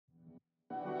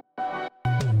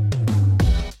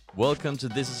Welcome to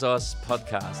This Is Us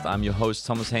podcast. I'm your host,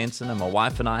 Thomas Hansen, and my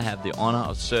wife and I have the honor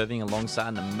of serving alongside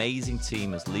an amazing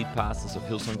team as lead pastors of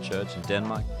Hillsong Church in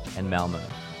Denmark and Malmö.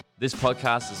 This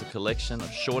podcast is a collection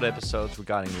of short episodes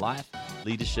regarding life,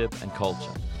 leadership, and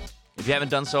culture. If you haven't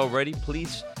done so already,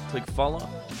 please click follow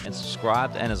and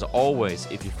subscribe. And as always,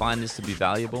 if you find this to be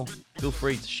valuable, feel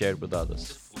free to share it with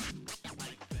others.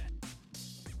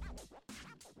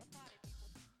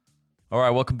 All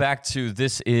right, welcome back to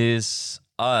This Is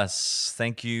Us.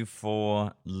 Thank you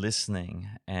for listening,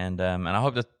 and I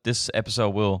hope that this episode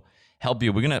will help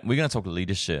you. We're gonna talk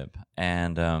leadership,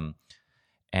 and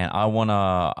I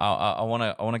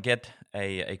wanna get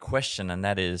a question, and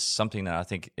that is something that I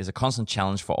think is a constant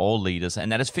challenge for all leaders,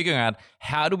 and that is figuring out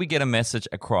how do we get a message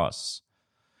across.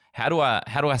 How do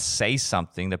I say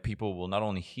something that people will not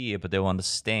only hear but they will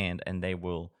understand and they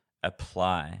will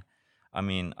apply. I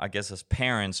mean, I guess as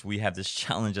parents, we have this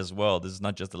challenge as well. This is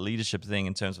not just a leadership thing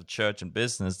in terms of church and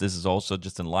business. This is also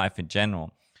just in life in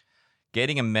general.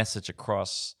 Getting a message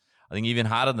across, I think even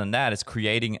harder than that, is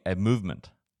creating a movement.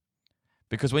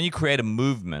 Because when you create a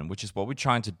movement, which is what we're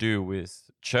trying to do with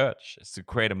church, is to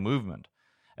create a movement,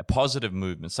 a positive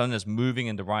movement, something that's moving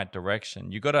in the right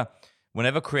direction. You gotta,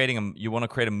 whenever you want to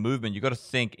create a movement, you got to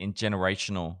think in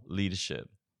generational leadership.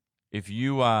 If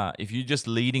you're just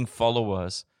leading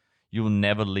followers, you will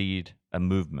never lead a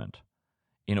movement.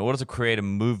 In order to create a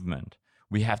movement,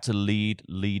 we have to lead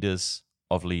leaders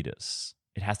of leaders.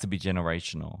 It has to be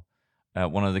generational.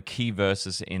 One of the key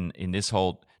verses in this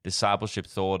whole discipleship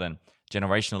thought and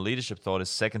generational leadership thought is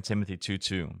 2 Timothy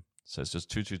 2:2. So it's just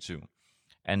 2:2.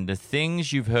 And the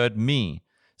things you've heard me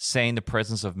say in the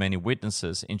presence of many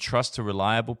witnesses, entrust to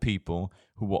reliable people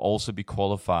who will also be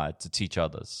qualified to teach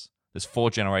others. There's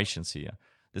 4 generations here.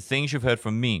 The things you've heard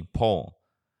from me, Paul,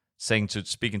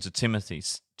 speaking to Timothy,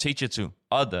 teach it to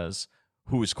others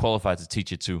who is qualified to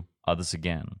teach it to others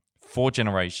again. 4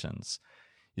 generations.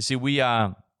 You see,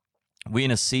 we're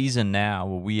in a season now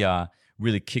where we are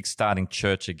really kickstarting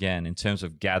church again in terms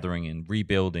of gathering and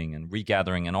rebuilding and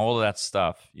regathering and all of that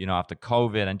stuff, after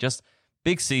COVID, and just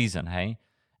big season, hey?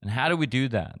 And how do we do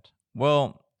that?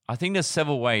 Well, I think there's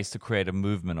several ways to create a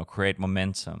movement or create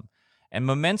momentum. And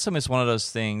momentum is one of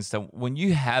those things that when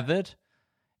you have it,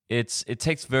 it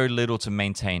takes very little to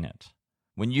maintain it.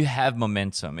 When you have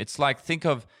momentum, it's like, think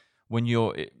of when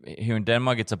you're here in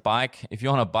Denmark, it's a bike. If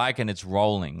you're on a bike and it's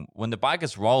rolling, when the bike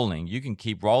is rolling, you can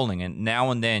keep rolling. And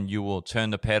now and then you will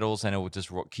turn the pedals and it will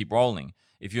just keep rolling.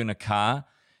 If you're in a car,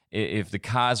 if the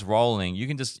car's rolling, you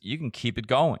can keep it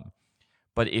going.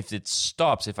 But if it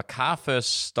stops, if a car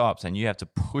first stops and you have to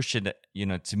push it,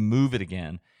 to move it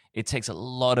again, it takes a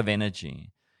lot of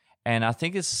energy. And I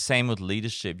think it's the same with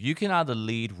leadership. You can either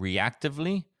lead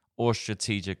reactively or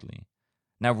strategically.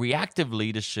 Now, reactive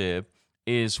leadership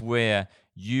is where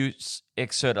you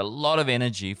exert a lot of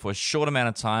energy for a short amount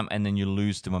of time and then you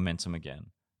lose the momentum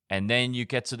again. And then you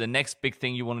get to the next big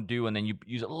thing you want to do and then you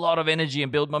use a lot of energy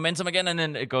and build momentum again and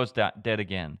then it goes dead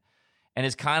again. And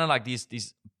it's kind of like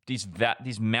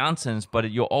these mountains,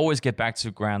 but you'll always get back to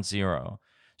ground zero.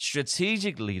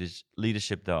 Strategic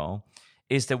leadership, though,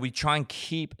 is that we try and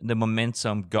keep the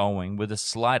momentum going with a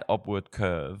slight upward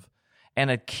curve. And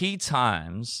at key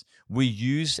times, we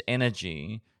use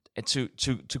energy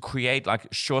to create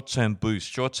like short-term boost,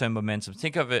 short-term momentum.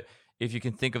 Think of it, if you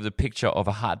can think of the picture of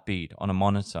a heartbeat on a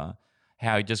monitor,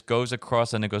 how it just goes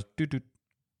across and it goes doot-doot,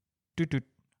 doot-doot,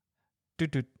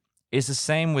 doot-doot. It's the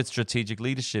same with strategic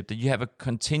leadership, that you have a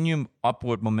continuum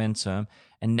upward momentum,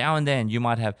 and now and then you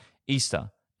might have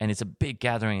Easter, and it's a big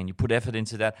gathering and you put effort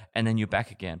into that and then you're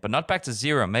back again. But not back to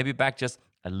zero, maybe back just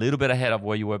a little bit ahead of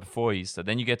where you were before Easter.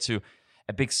 Then you get to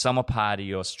a big summer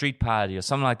party or street party or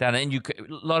something like that. And a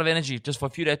lot of energy just for a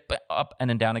few days, up and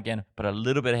then down again, but a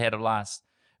little bit ahead of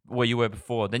where you were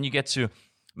before. Then you get to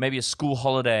maybe a school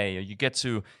holiday, or you get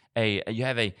to you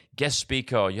have a guest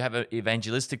speaker, or you have an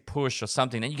evangelistic push or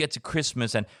something. Then you get to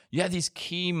Christmas and you have these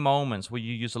key moments where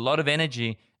you use a lot of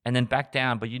energy and then back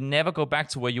down, but you never go back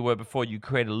to where you were before. You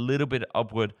create a little bit of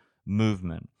upward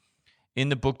movement. In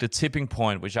the book, The Tipping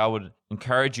Point, which I would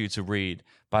encourage you to read,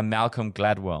 by Malcolm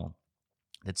Gladwell,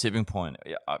 The Tipping Point,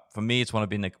 for me, it's one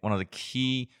of the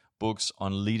key books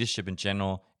on leadership in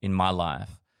general in my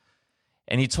life.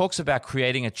 And he talks about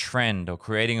creating a trend or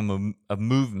creating a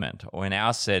movement, or in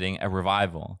our setting, a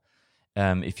revival,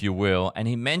 if you will. And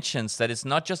he mentions that it's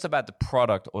not just about the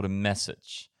product or the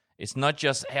message. It's not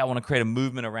just, hey, I want to create a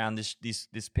movement around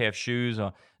this pair of shoes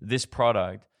or this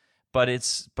product, but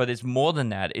it's more than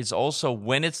that. It's also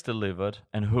when it's delivered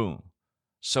and who.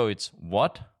 So it's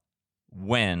what,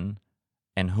 when,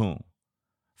 and who.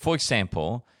 For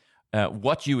example,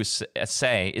 what you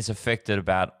say is affected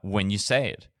about when you say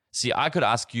it. See, I could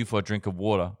ask you for a drink of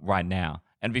water right now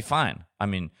and be fine. I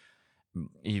mean,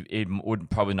 it would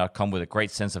probably not come with a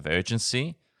great sense of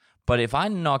urgency. But if I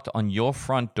knocked on your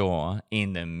front door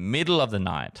in the middle of the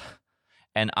night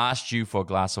and asked you for a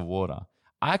glass of water,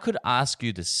 I could ask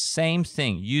you the same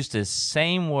thing, use the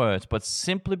same words, but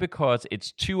simply because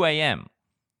it's 2 a.m.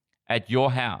 at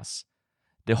your house,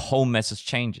 the whole message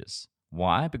changes.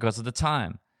 Why? Because of the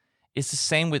time. It's the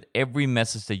same with every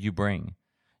message that you bring.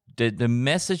 The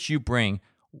message you bring,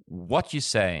 what you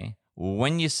say,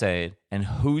 when you say it, and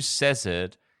who says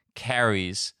it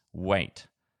carries weight.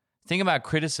 Think about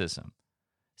criticism.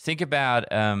 Think about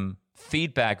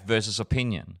feedback versus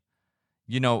opinion.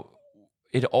 You know,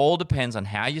 it all depends on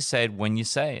how you say it, when you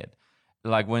say it.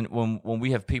 Like when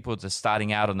we have people that's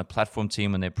starting out on the platform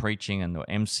team and they're preaching and they're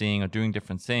emceeing or doing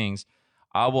different things,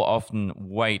 I will often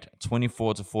wait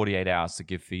 24 to 48 hours to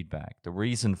give feedback. The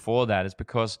reason for that is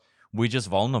because we're just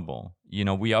vulnerable. You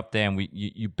know, we up there and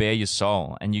you bare your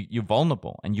soul and you're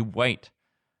vulnerable and you wait.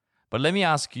 But let me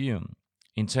ask you,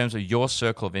 in terms of your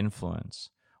circle of influence,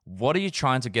 what are you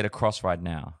trying to get across right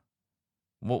now?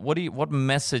 What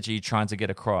message are you trying to get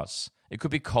across? It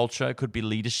could be culture, it could be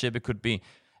leadership, it could be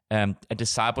a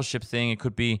discipleship thing, it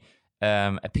could be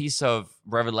a piece of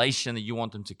revelation that you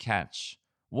want them to catch.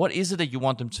 What is it that you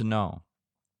want them to know?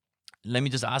 Let me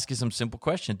just ask you some simple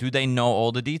questions. Do they know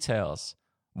all the details?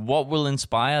 What will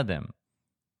inspire them?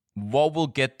 What will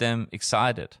get them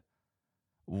excited?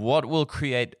 What will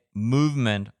create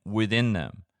movement within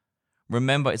them?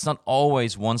 Remember, it's not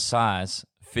always one size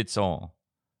fits all.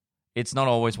 It's not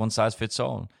always one size fits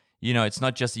all. You know, it's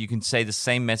not just that you can say the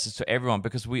same message to everyone,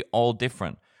 because we're all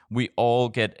different. We all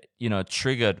get,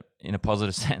 triggered in a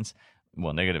positive sense.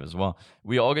 Well, negative as well.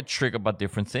 We all get triggered by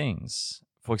different things.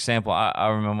 For example, I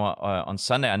remember on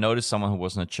Sunday, I noticed someone who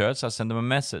wasn't at church, so I sent them a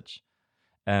message.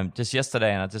 Just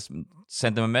yesterday, and I just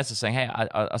sent them a message saying, hey,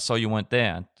 I saw you weren't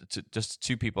there. Just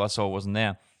 2 people I saw wasn't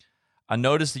there. I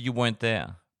noticed that you weren't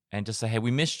there, and just say, hey,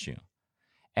 we missed you.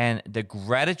 And the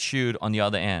gratitude on the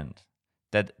other end,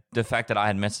 that the fact that I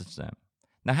had messaged them.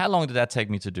 Now, how long did that take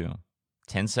me to do?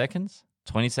 10 seconds?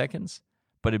 20 seconds?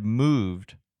 But it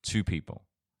moved 2 people.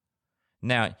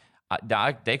 Now,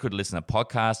 they could listen to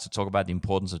podcasts to talk about the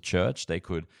importance of church. They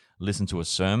could listen to a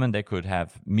sermon. They could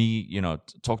have me,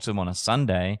 talk to them on a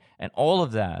Sunday and all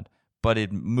of that. But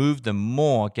it moved them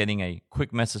more getting a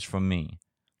quick message from me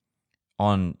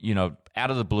on,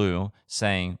 out of the blue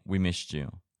saying, we missed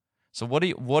you. So what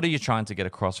are you trying to get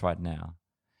across right now?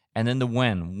 And then the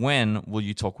when. When will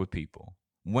you talk with people?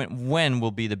 When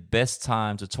will be the best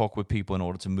time to talk with people in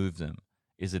order to move them?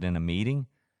 Is it in a meeting?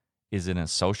 Is it in a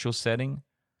social setting?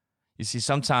 You see,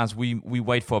 sometimes we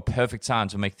wait for a perfect time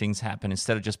to make things happen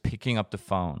instead of just picking up the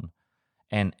phone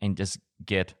and just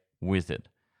get with it.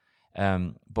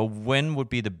 But when would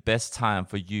be the best time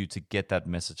for you to get that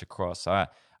message across? I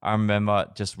remember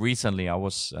just recently I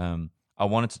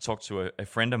wanted to talk to a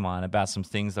friend of mine about some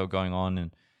things that were going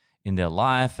on in their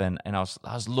life, and I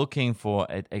was looking for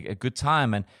a good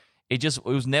time, and it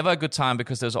was never a good time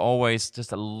because there's always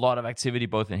just a lot of activity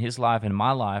both in his life and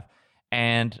my life,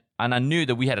 and I knew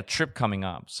that we had a trip coming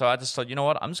up. So I just thought, you know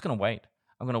what, I'm just going to wait.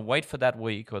 I'm going to wait for that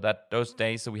week or those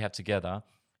days that we have together,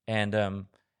 and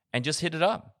just hit it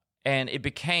up. And it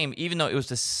became, even though it was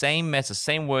the same message,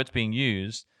 same words being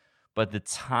used, but the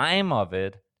time of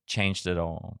it changed it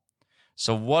all.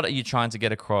 So what are you trying to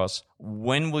get across?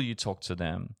 When will you talk to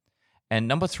them? And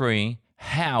number 3,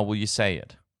 how will you say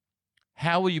it?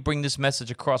 How will you bring this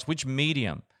message across? Which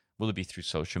medium? Will it be through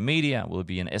social media? Will it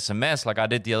be an SMS like I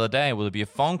did the other day? Will it be a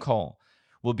phone call?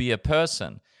 Will it be a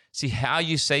person? See, how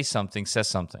you say something says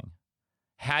something.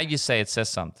 How you say it says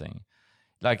something.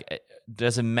 Like,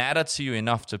 does it matter to you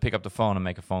enough to pick up the phone and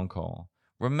make a phone call?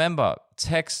 Remember,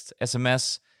 text,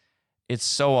 SMS, it's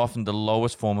so often the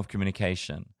lowest form of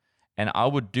communication. And I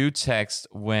would do text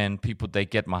when they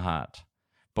get my heart.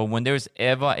 But when there is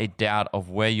ever a doubt of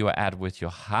where you are at with your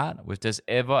heart, if there's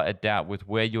ever a doubt with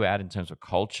where you're at in terms of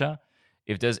culture,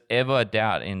 if there's ever a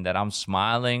doubt in that I'm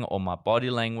smiling or my body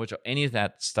language or any of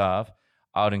that stuff,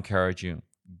 I would encourage you,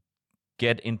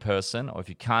 get in person, or if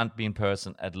you can't be in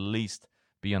person, at least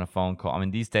be on a phone call. I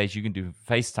mean, these days you can do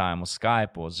FaceTime or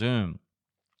Skype or Zoom.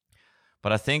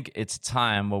 But I think it's a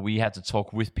time where we have to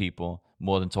talk with people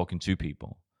more than talking to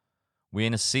people. We're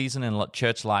in a season in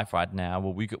church life right now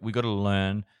where we got to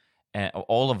learn,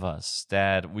 all of us,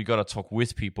 that we got to talk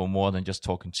with people more than just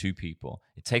talking to people.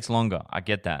 It takes longer. I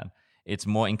get that. It's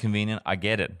more inconvenient. I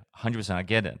get it. 100% I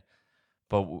get it.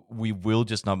 But we will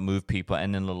just not move people.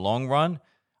 And in the long run,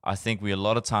 I think a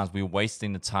lot of times we're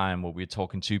wasting the time where we're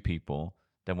talking to people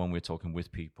than when we're talking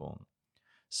with people.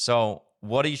 So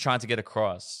what are you trying to get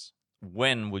across?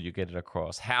 When will you get it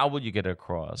across? How will you get it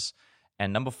across?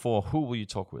 And number 4, who will you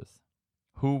talk with?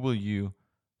 Who will you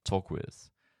talk with?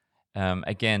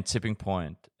 Again, tipping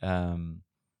point.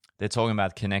 They're talking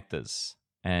about connectors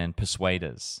and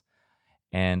persuaders.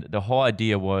 And the whole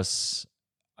idea was,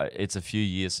 it's a few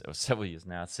years or several years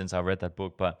now since I read that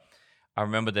book, but I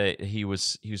remember that he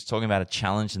was talking about a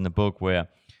challenge in the book where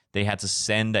they had to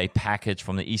send a package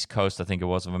from the East Coast, I think it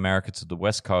was, of America to the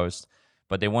West Coast,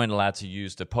 but they weren't allowed to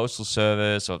use the postal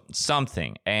service or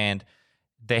something. And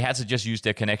they had to just use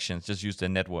their connections, just use their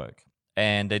network.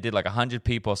 And they did like 100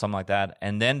 people or something like that.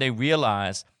 And then they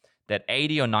realized that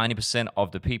 80 or 90%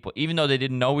 of the people, even though they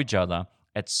didn't know each other,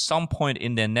 at some point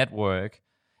in their network,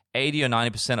 80 or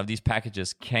 90% of these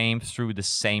packages came through the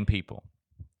same people.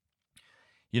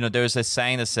 There's a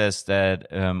saying that says that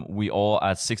we all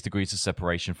are 6 degrees of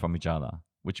separation from each other,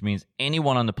 which means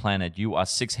anyone on the planet, you are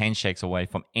 6 handshakes away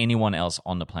from anyone else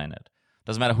on the planet.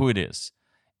 Doesn't matter who it is.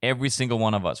 Every single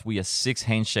one of us, we are 6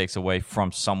 handshakes away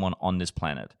from someone on this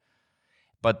planet.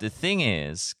 But the thing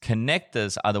is,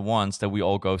 connectors are the ones that we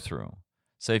all go through.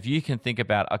 So if you can think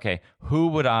about, okay,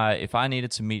 if I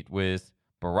needed to meet with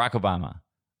Barack Obama,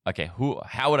 okay,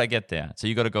 how would I get there? So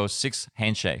you got to go 6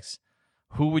 handshakes.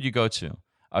 Who would you go to?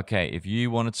 Okay, if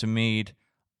you wanted to meet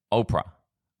Oprah,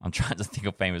 I'm trying to think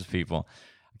of famous people.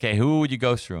 Okay, who would you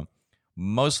go through?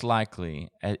 Most likely,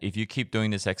 if you keep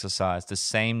doing this exercise, the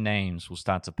same names will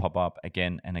start to pop up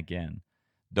again and again.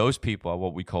 Those people are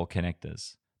what we call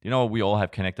connectors. Do you know we all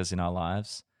have connectors in our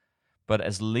lives? But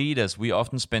as leaders, we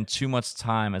often spend too much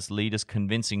time as leaders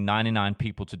convincing 99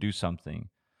 people to do something,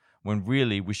 when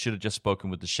really we should have just spoken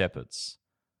with the shepherds.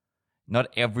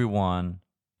 Not everyone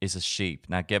is a sheep.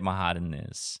 Now get my heart in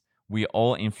this. We are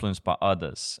all influenced by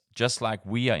others, just like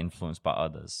we are influenced by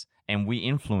others, and we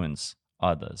influence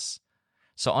others.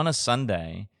 So on a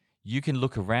Sunday, you can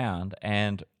look around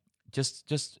and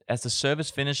just as the service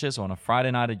finishes, or on a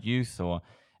Friday night at youth, or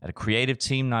at a creative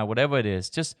team night, whatever it is,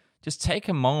 just take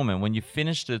a moment when you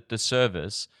finish the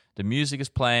service, the music is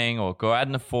playing, or go out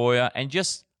in the foyer and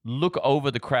just look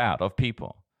over the crowd of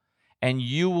people. And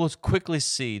you will quickly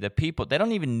see that people, they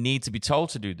don't even need to be told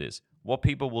to do this. What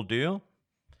people will do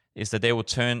is that they will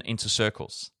turn into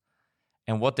circles.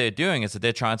 And what they're doing is that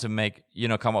they're trying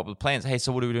to come up with plans. Hey,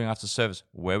 so what are we doing after service?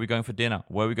 Where are we going for dinner?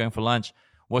 Where are we going for lunch?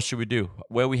 What should we do?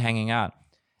 Where are we hanging out?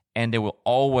 And you will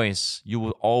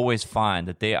always find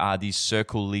that there are these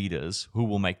circle leaders who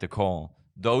will make the call.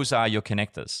 Those are your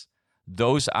connectors.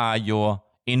 Those are your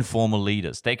informal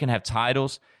leaders. They can have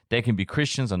titles. They can be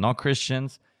Christians or not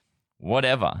Christians,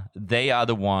 whatever. They are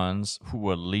the ones who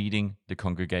are leading the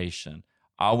congregation.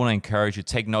 I want to encourage you,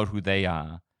 take note who they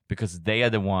are, because they are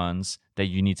the ones that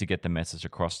you need to get the message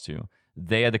across to.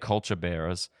 They are the culture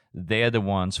bearers. They are the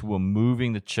ones who are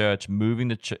moving the church, moving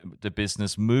the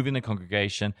business, moving the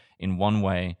congregation in one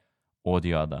way or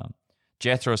the other.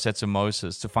 Jethro said to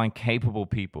Moses to find capable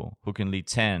people who can lead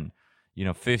 10,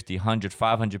 50, 100,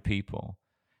 500 people.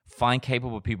 Find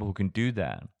capable people who can do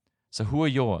that. So who are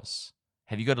yours?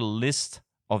 Have you got a list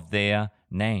of their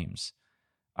names?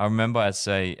 I remember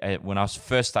when I was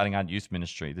first starting out youth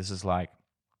ministry, this is like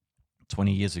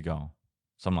 20 years ago,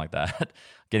 something like that,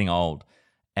 getting old.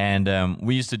 And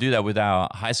we used to do that with our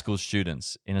high school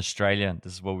students in Australia.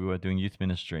 This is what we were doing youth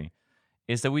ministry,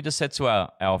 is that we just said to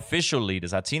our official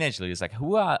leaders, our teenage leaders, like,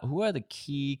 who are the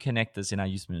key connectors in our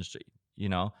youth ministry,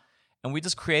 And we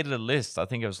just created a list. I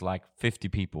think it was like 50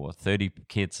 people or 30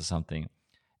 kids or something.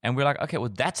 And we're like, okay,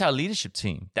 well, that's our leadership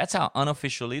team. That's our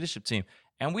unofficial leadership team.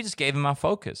 And we just gave them our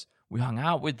focus. We hung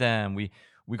out with them. We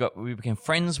became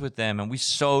friends with them, and we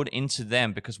sowed into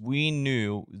them because we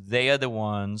knew they are the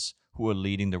ones who are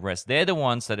leading the rest. They're the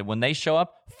ones that when they show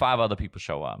up, 5 other people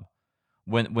show up.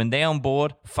 When they're on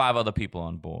board, 5 other people are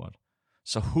on board.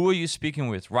 So who are you speaking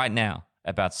with right now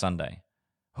about Sunday?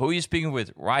 Who are you speaking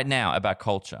with right now about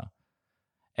culture?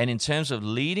 And in terms of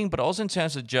leading, but also in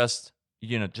terms of just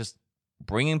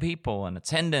bringing people and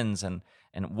attendance and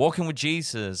walking with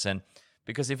Jesus. And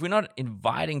because if we're not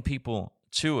inviting people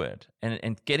to it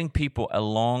and getting people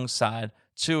alongside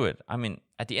to it, I mean,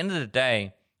 at the end of the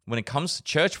day, when it comes to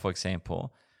church, for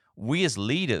example, we as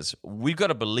leaders, we've got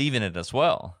to believe in it as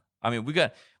well. I mean, we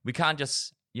can't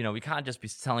just be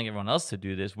telling everyone else to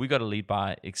do this. We got to lead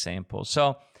by example.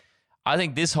 So I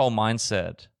think this whole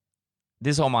mindset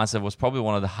was probably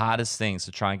one of the hardest things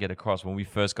to try and get across when we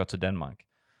first got to Denmark.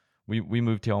 We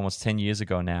moved here almost 10 years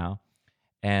ago now.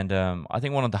 And I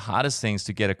think one of the hardest things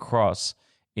to get across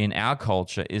in our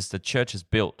culture is the church is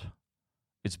built.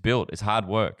 It's built. It's hard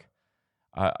work.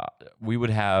 We would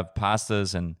have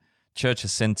pastors and church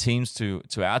has sent teams to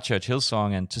our church,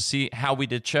 Hillsong, and to see how we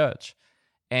did church.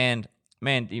 And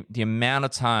man, the amount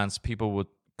of times people would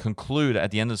conclude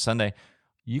at the end of Sunday,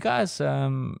 you guys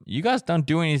don't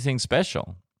do anything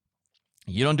special.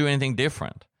 You don't do anything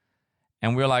different.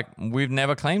 And we're like, we've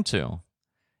never claimed to.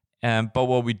 But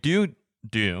what we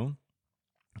do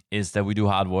is that we do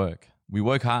hard work. We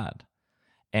work hard.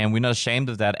 And we're not ashamed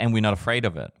of that, and we're not afraid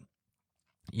of it.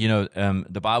 You know,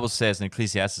 the Bible says in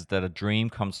Ecclesiastes that a dream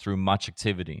comes through much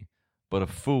activity, but a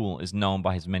fool is known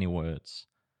by his many words.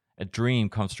 A dream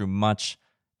comes through much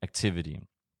activity.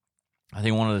 I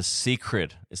think one of the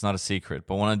secret, it's not a secret,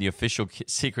 but one of the official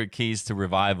secret keys to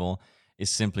revival is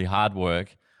simply hard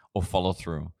work or follow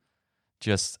through.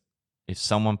 Just if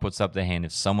someone puts up their hand,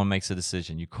 if someone makes a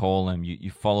decision, you call them,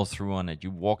 you follow through on it,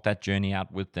 you walk that journey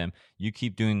out with them, you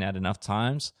keep doing that enough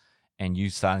times, and you're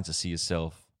starting to see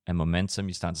yourself a momentum,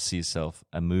 you start to see yourself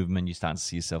a movement, you start to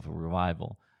see yourself a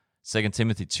revival. 2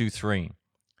 Timothy 2:3,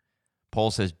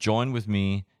 Paul says, join with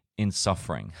me in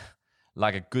suffering,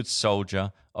 like a good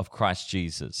soldier of Christ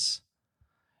Jesus.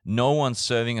 No one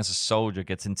serving as a soldier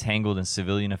gets entangled in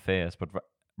civilian affairs, but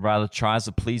rather tries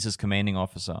to please his commanding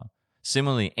officer.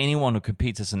 Similarly, anyone who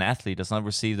competes as an athlete does not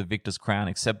receive the victor's crown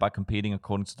except by competing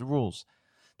according to the rules.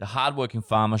 The hardworking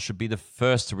farmer should be the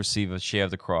first to receive a share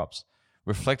of the crops.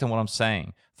 Reflect on what I'm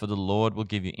saying, for the Lord will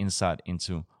give you insight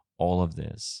into all of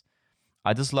this.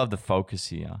 I just love the focus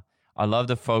here. I love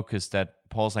the focus that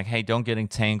Paul's like, hey, don't get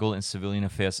entangled in civilian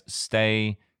affairs.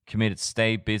 Stay committed,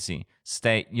 stay busy,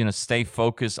 stay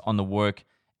focused on the work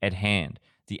at hand.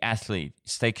 The athlete,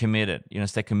 stay committed,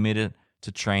 stay committed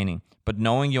to training. But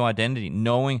knowing your identity,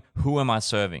 knowing who am I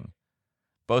serving?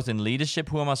 Both in leadership,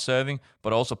 who am I serving?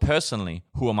 But also personally,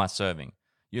 who am I serving?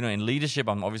 In leadership,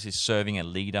 I'm obviously serving a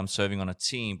leader, I'm serving on a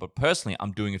team, but personally,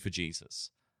 I'm doing it for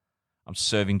Jesus. I'm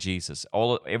serving Jesus.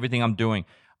 Everything I'm doing,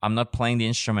 I'm not playing the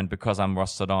instrument because I'm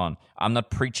rusted on. I'm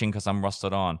not preaching because I'm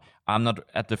rusted on. I'm not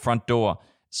at the front door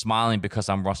smiling because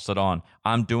I'm rusted on.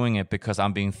 I'm doing it because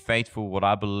I'm being faithful what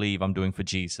I believe I'm doing for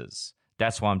Jesus.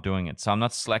 That's why I'm doing it. So I'm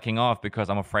not slacking off because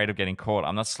I'm afraid of getting caught.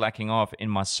 I'm not slacking off in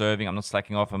my serving. I'm not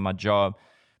slacking off in my job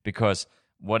because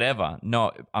whatever.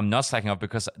 No, I'm not slacking off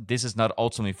because this is not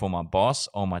ultimately for my boss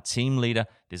or my team leader.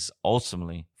 This is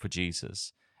ultimately for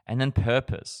Jesus. And then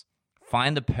purpose.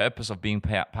 Find the purpose of being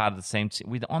part of the same team.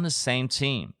 We're on the same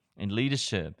team in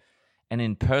leadership. And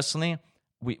in personally,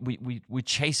 we're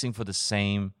chasing for the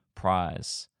same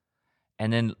prize.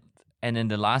 And then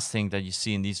the last thing that you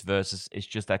see in these verses is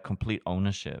just that complete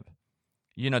ownership.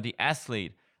 The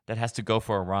athlete that has to go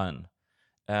for a run.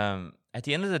 At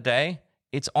the end of the day,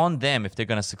 it's on them if they're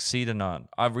going to succeed or not.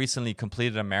 I've recently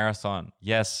completed a marathon.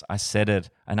 Yes, I said it,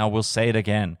 and I will say it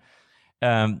again.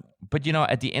 But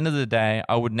at the end of the day,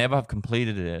 I would never have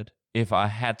completed it if I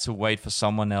had to wait for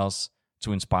someone else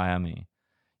to inspire me.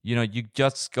 You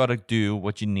just got to do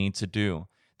what you need to do.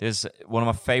 There's one of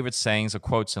my favorite sayings or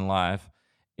quotes in life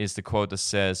is the quote that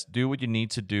says, do what you need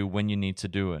to do when you need to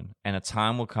do it. And a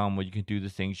time will come where you can do the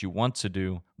things you want to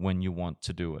do when you want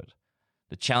to do it.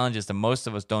 The challenge is that most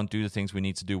of us don't do the things we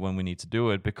need to do when we need to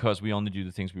do it because we only do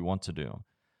the things we want to do.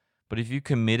 But if you're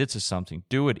committed to something,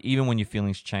 do it even when your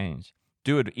feelings change.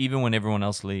 Do it even when everyone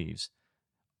else leaves.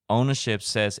 Ownership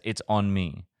says it's on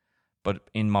me. But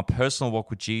in my personal walk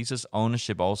with Jesus,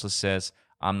 ownership also says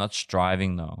I'm not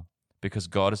striving though, because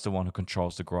God is the one who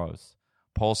controls the growth.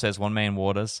 Paul says one man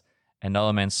waters,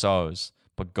 another man sows,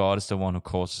 but God is the one who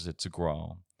causes it to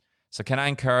grow. So can I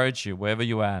encourage you, wherever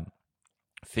you're at,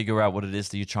 figure out what it is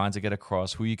that you're trying to get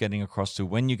across, who you're getting across to,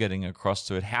 when you're getting across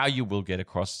to it, how you will get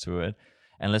across to it.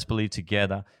 And let's believe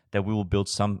together that we will build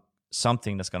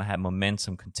something that's going to have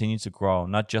momentum, continue to grow,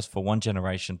 not just for one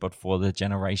generation, but for the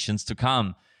generations to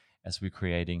come as we're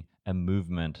creating a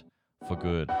movement for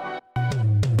good.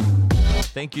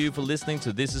 Thank you for listening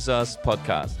to This Is Us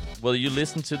podcast. Whether you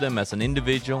listen to them as an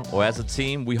individual or as a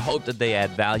team, we hope that they add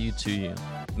value to you.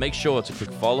 Make sure to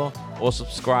click follow or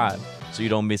subscribe so you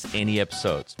don't miss any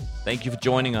episodes. Thank you for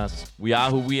joining us. We are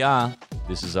who we are.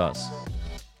 This is us.